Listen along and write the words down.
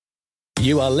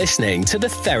You are listening to The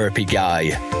Therapy Guy,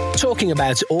 talking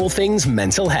about all things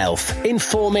mental health,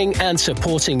 informing and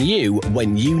supporting you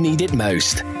when you need it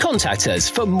most. Contact us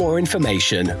for more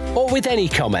information or with any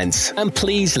comments, and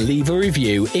please leave a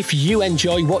review if you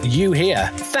enjoy what you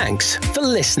hear. Thanks for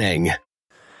listening.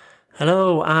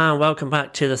 Hello and welcome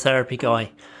back to The Therapy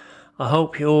Guy. I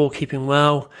hope you're all keeping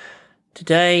well.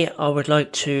 Today I would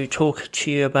like to talk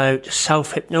to you about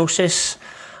self-hypnosis,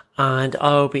 and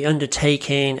I'll be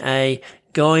undertaking a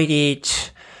guided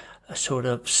sort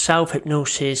of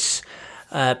self-hypnosis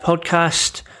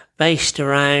podcast based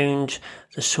around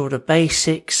the sort of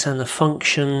basics and the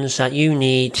functions that you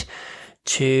need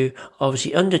to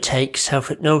obviously undertake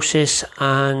self-hypnosis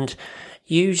and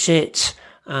use it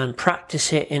and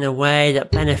practice it in a way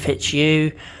that benefits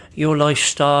you, your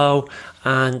lifestyle,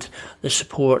 and the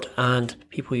support and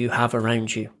people you have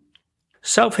around you.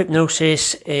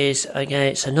 Self-hypnosis is, again,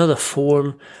 it's another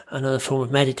form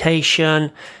of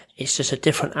meditation. It's just a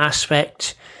different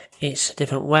aspect. It's a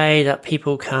different way that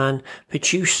people can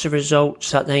produce the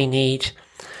results that they need.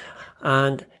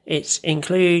 And it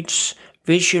includes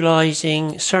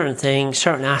visualizing certain things,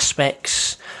 certain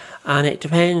aspects, and it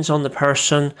depends on the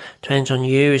person, depends on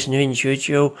you as an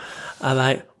individual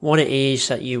about what it is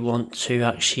that you want to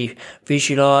actually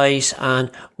visualize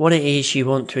and what it is you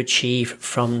want to achieve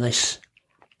from this.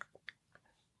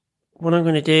 What I'm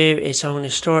going to do is I'm going to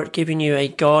start giving you a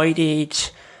guided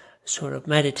sort of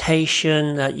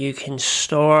meditation that you can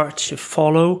start to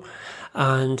follow,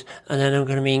 and then I'm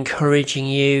going to be encouraging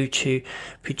you to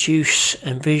produce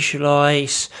and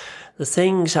visualize the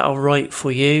things that are right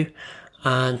for you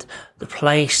and the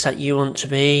place that you want to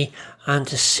be, and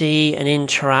to see and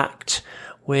interact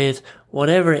with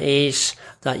whatever it is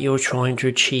that you're trying to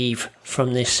achieve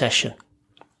from this session.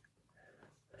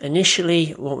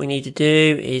 Initially, what we need to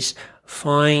do is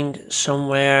find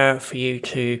somewhere for you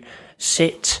to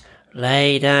sit,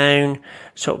 lay down,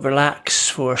 sort of relax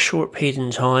for a short period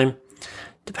of time,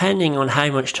 depending on how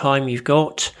much time you've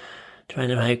got,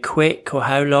 depending on how quick or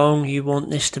how long you want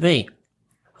this to be.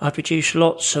 I produce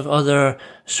lots of other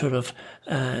sort of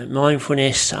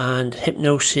mindfulness and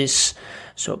hypnosis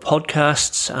sort of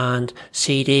podcasts and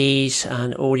CDs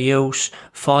and audios,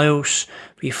 files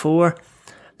before.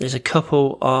 There's a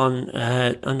couple on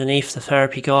underneath the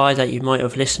Therapy Guide that you might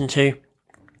have listened to.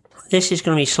 This is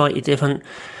going to be slightly different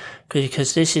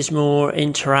because this is more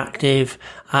interactive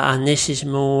and this is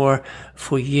more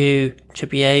for you to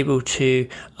be able to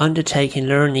undertake and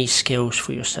learn these skills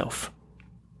for yourself.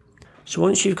 So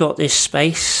once you've got this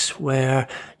space where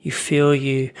you feel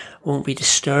you won't be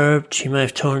disturbed, you may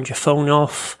have turned your phone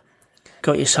off,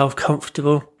 got yourself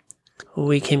comfortable,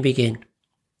 we can begin.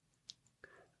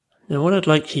 Now what I'd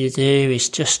like you to do is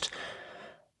just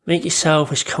make yourself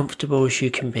as comfortable as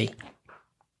you can be.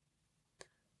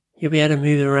 You'll be able to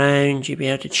move around, you'll be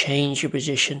able to change your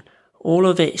position. All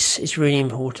of this is really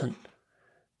important.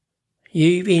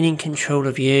 You being in control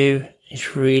of you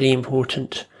is really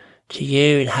important to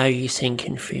you and how you think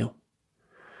and feel.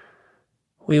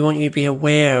 We want you to be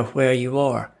aware of where you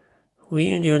are.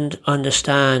 We need to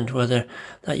understand whether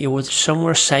that you're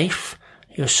somewhere safe,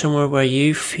 you're somewhere where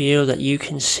you feel that you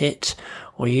can sit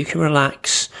or you can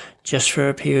relax just for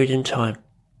a period in time.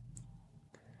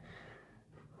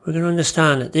 We're going to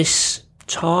understand that this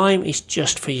time is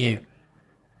just for you.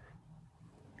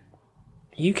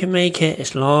 You can make it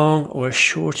as long or as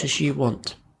short as you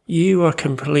want. You are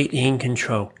completely in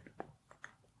control.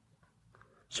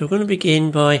 So we're going to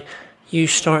begin by you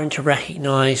starting to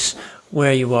recognize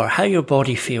where you are, how your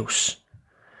body feels.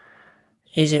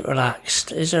 Is it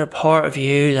relaxed? Is there a part of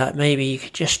you that maybe you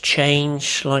could just change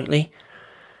slightly,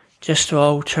 just to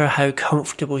alter how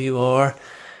comfortable you are,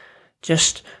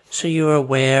 just so you're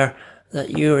aware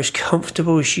that you're as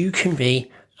comfortable as you can be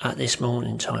at this moment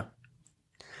in time.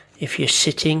 If you're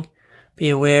sitting, be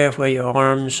aware of where your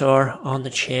arms are on the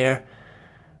chair.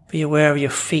 Be aware of your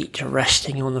feet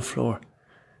resting on the floor.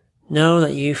 Know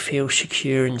that you feel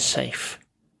secure and safe.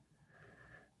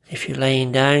 If you're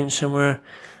laying down somewhere,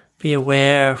 be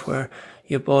aware of where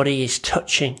your body is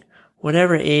touching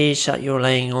whatever it is that you're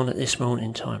laying on at this moment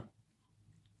in time.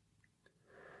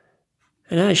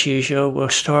 And as usual, we'll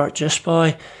start just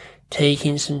by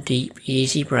taking some deep,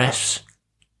 easy breaths.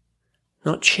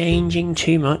 Not changing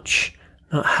too much,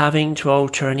 not having to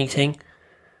alter anything,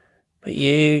 but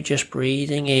you just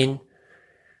breathing in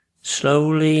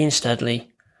slowly and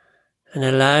steadily and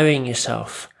allowing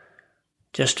yourself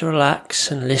just to relax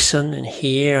and listen and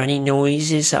hear any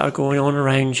noises that are going on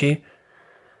around you,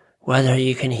 whether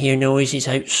you can hear noises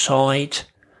outside.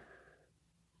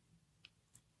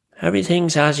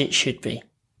 Everything's as it should be.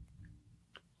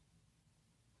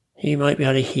 You might be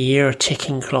able to hear a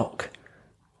ticking clock.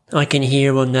 I can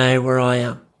hear one now where I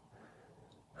am.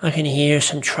 I can hear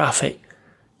some traffic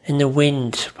and the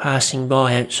wind passing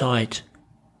by outside.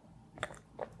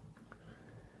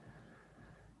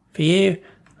 For you,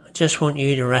 I just want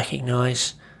you to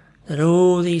recognise that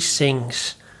all these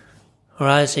things are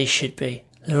as they should be.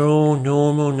 They're all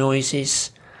normal noises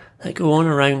that go on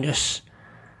around us,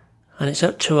 and it's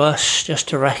up to us just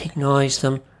to recognise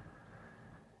them,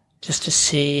 just to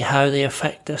see how they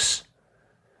affect us.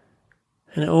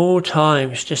 And at all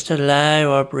times, just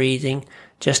allow our breathing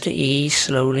just to ease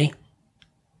slowly.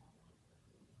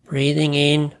 Breathing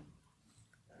in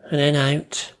and then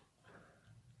out.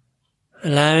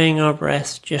 Allowing our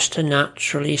breath just to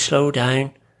naturally slow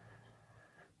down.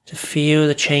 To feel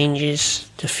the changes,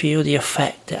 to feel the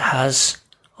effect it has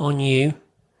on you.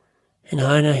 And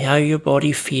how your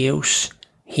body feels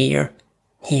here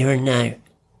and now.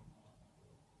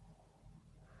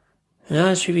 And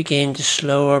as we begin to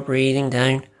slow our breathing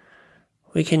down,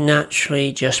 we can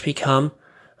naturally just become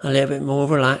a little bit more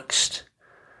relaxed,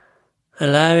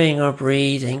 allowing our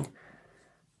breathing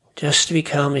just to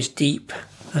become as deep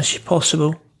as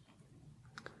possible,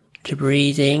 to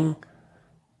breathe in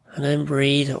and then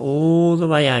breathe all the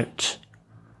way out,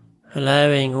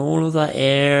 allowing all of that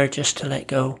air just to let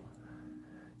go,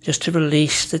 just to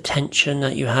release the tension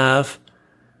that you have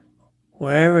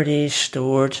wherever it is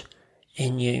stored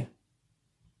in you.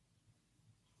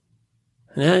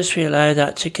 And as we allow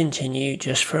that to continue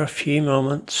just for a few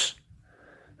moments,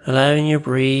 allowing your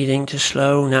breathing to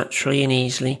slow naturally and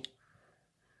easily,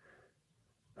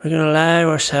 we're going to allow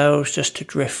ourselves just to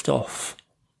drift off.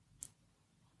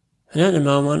 And at the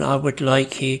moment, I would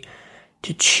like you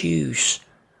to choose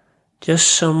just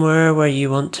somewhere where you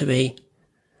want to be.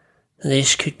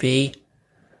 This could be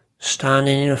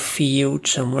standing in a field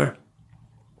somewhere.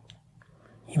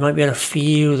 You might be able to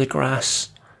feel the grass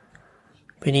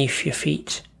beneath your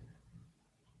feet.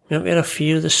 You might be able to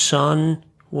feel the sun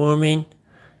warming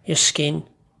your skin.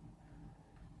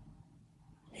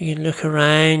 You can look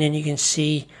around and you can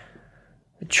see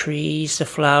the trees, the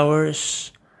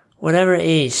flowers, whatever it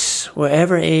is,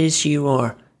 wherever it is you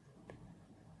are.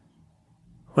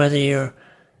 Whether you're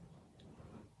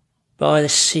by the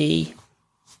sea,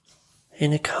 in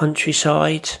the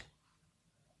countryside,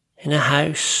 in a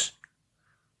house,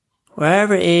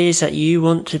 wherever it is that you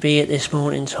want to be at this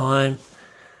moment in time,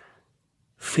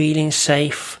 feeling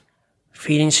safe,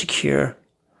 feeling secure,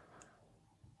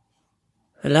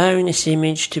 allowing this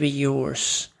image to be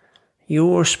yours,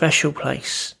 your special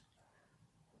place,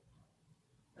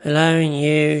 allowing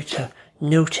you to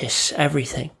notice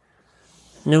everything,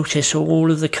 notice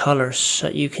all of the colours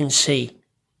that you can see,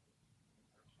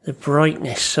 the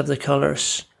brightness of the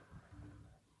colours,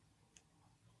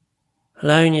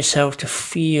 allowing yourself to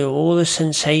feel all the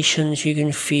sensations you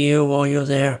can feel while you're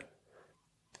there.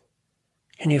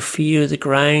 Can you feel the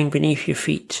ground beneath your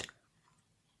feet?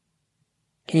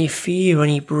 Can you feel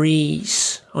any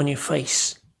breeze on your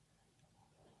face?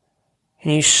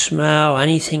 Can you smell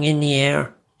anything in the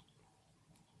air?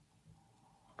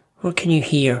 What can you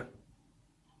hear?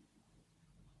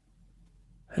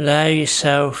 Allow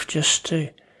yourself just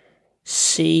to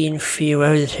see and feel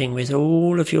everything with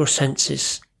all of your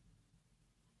senses.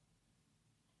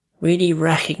 Really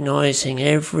recognising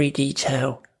every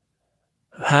detail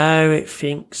of how it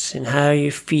thinks and how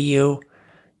you feel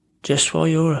just while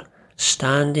you're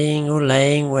standing or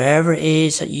laying wherever it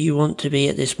is that you want to be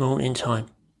at this moment in time.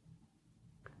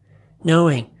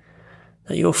 Knowing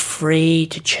that you're free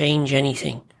to change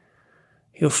anything.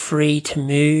 You're free to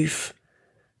move.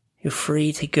 You're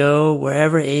free to go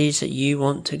wherever it is that you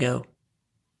want to go.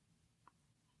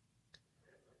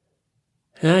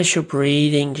 And as your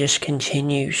breathing just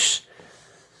continues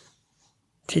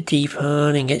to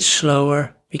deepen and get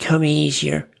slower, become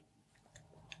easier,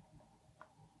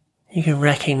 you can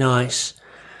recognise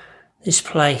this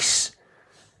place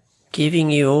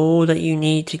giving you all that you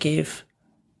need to give,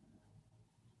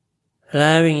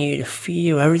 allowing you to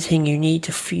feel everything you need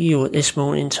to feel at this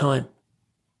moment in time.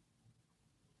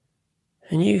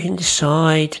 And you can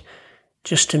decide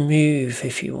just to move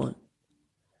if you want.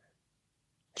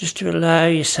 Just to allow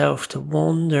yourself to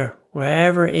wander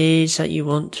wherever it is that you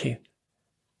want to.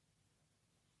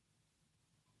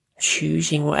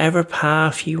 Choosing whatever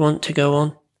path you want to go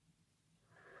on.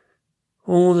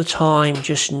 All the time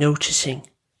just noticing.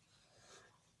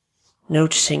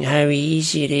 Noticing how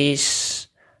easy it is,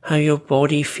 how your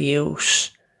body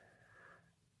feels.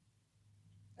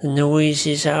 The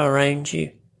noises that are around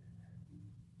you.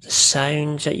 The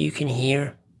sounds that you can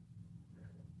hear.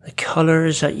 The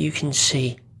colours that you can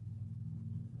see.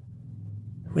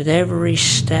 With every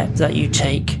step that you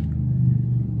take,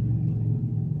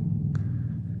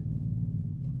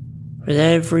 With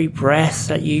every breath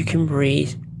that you can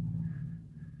breathe,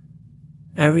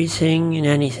 everything and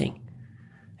anything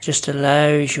just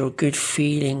allows your good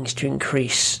feelings to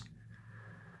increase,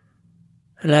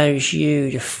 allows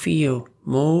you to feel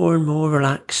more and more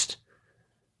relaxed,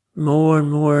 more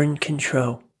and more in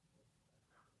control.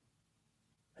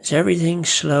 As everything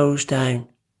slows down,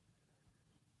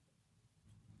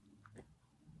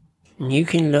 and you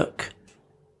can look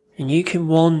and you can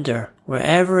wander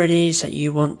wherever it is that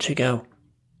you want to go,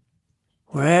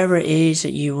 wherever it is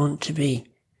that you want to be,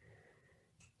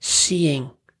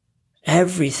 seeing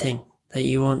everything that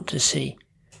you want to see,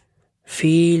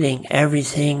 feeling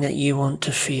everything that you want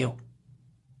to feel.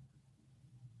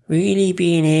 Really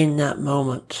being in that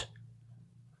moment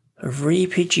of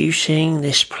reproducing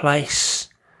this place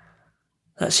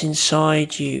that's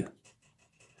inside you,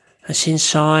 that's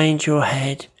inside your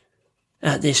head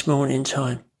at this moment in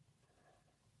time,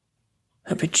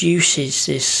 that produces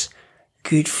this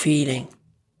good feeling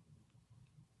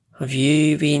of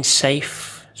you being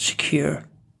safe, secure,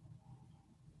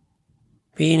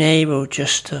 being able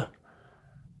just to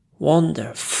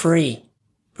wander free,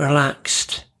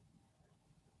 relaxed,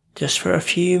 just for a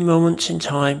few moments in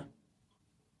time,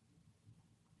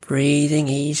 breathing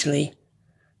easily,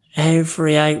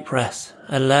 every out-breath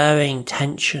allowing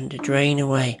tension to drain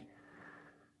away,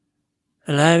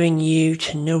 allowing you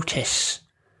to notice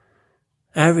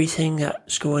everything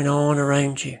that's going on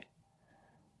around you,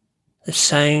 the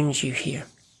sounds you hear,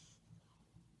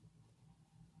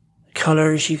 the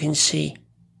colours you can see,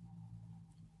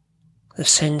 the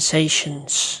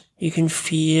sensations you can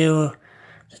feel,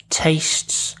 the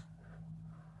tastes,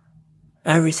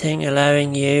 everything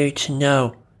allowing you to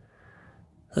know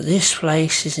that this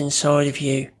place is inside of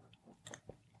you.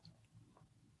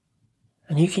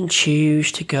 And you can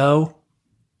choose to go,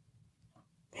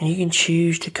 and you can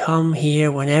choose to come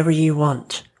here whenever you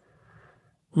want,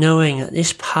 knowing that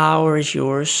this power is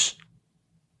yours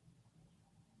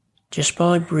just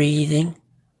by breathing,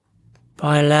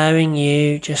 by allowing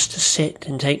you just to sit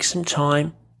and take some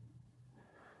time,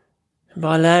 and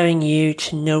by allowing you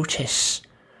to notice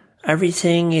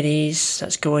everything it is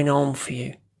that's going on for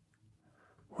you.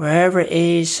 Wherever it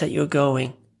is that you're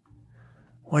going,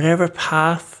 whatever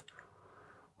path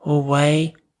or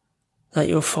way that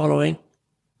you're following,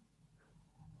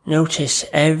 notice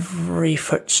every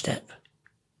footstep,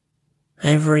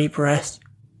 every breath,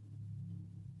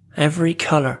 every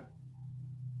colour,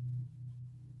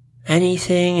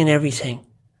 anything and everything,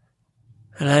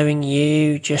 allowing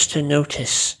you just to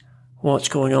notice what's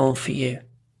going on for you.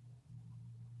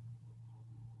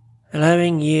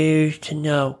 Allowing you to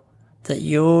know that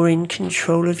you're in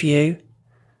control of you,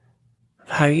 of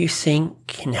how you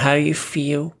think and how you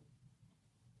feel,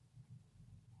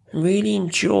 and really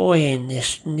enjoying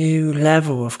this new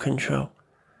level of control,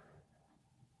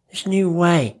 this new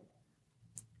way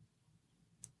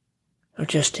of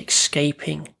just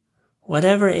escaping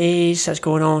whatever it is that's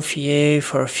going on for you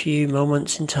for a few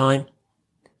moments in time.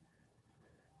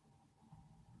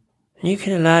 And you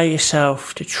can allow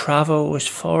yourself to travel as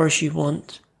far as you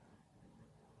want,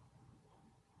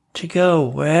 to go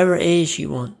wherever it is you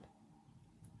want,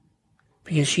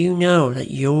 because you know that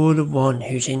you're the one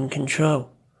who's in control.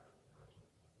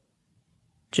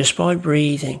 Just by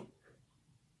breathing,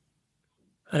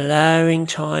 allowing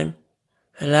time,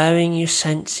 allowing your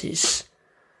senses,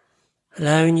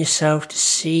 allowing yourself to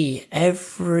see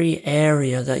every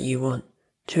area that you want,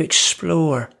 to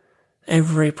explore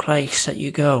every place that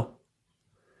you go,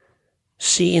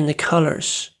 seeing the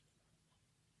colours,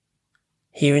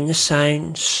 hearing the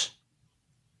sounds,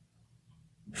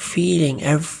 feeling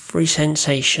every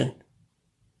sensation,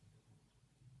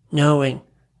 knowing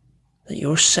that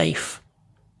you're safe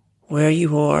where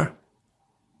you are,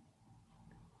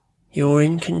 you're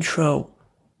in control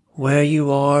where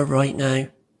you are right now,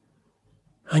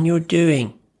 and you're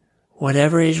doing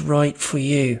whatever is right for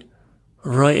you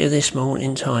right at this moment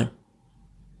in time.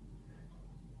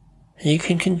 And you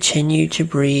can continue to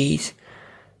breathe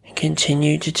and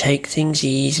continue to take things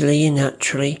easily and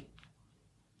naturally,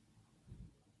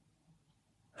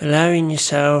 allowing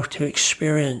yourself to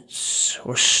experience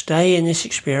or stay in this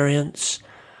experience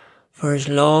for as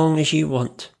long as you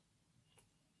want,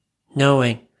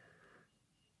 knowing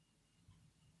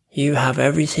you have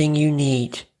everything you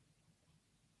need.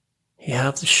 You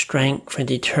have the strength and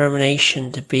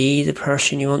determination to be the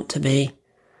person you want to be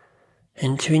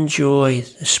and to enjoy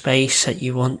the space that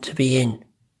you want to be in.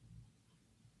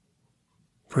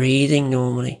 Breathing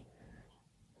normally,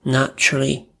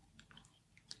 naturally,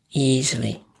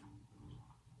 easily.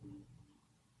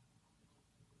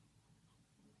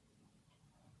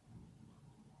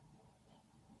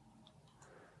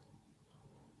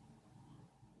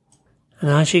 And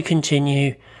as you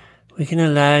continue, we can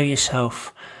allow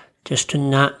yourself just to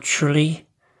naturally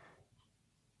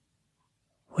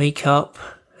wake up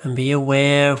and be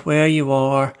aware of where you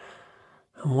are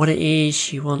and what it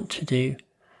is you want to do.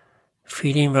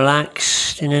 Feeling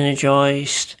relaxed and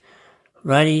energized,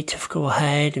 ready to go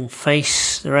ahead and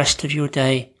face the rest of your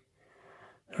day.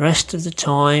 The rest of the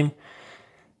time,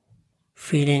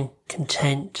 feeling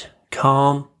content,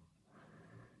 calm,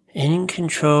 in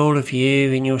control of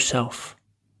you and yourself.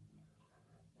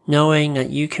 Knowing that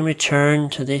you can return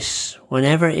to this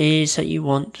whenever it is that you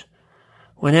want,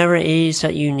 whenever it is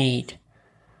that you need.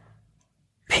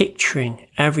 Picturing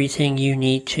everything you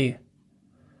need to.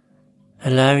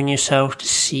 Allowing yourself to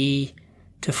see,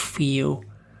 to feel,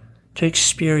 to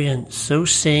experience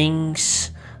those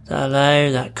things that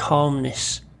allow that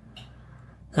calmness,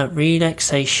 that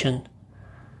relaxation,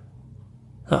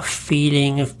 that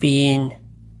feeling of being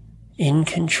in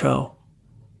control,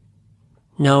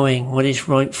 knowing what is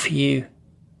right for you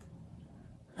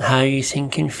and how you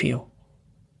think and feel.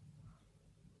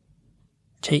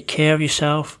 Take care of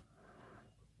yourself,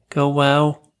 go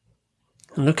well,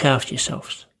 and look after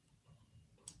yourselves.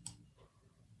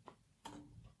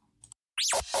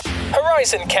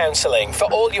 Horizon Counselling for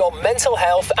all your mental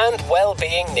health and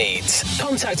well-being needs.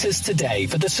 Contact us today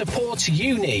for the support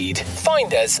you need.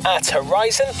 Find us at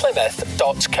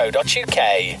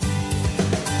horizonplymouth.co.uk.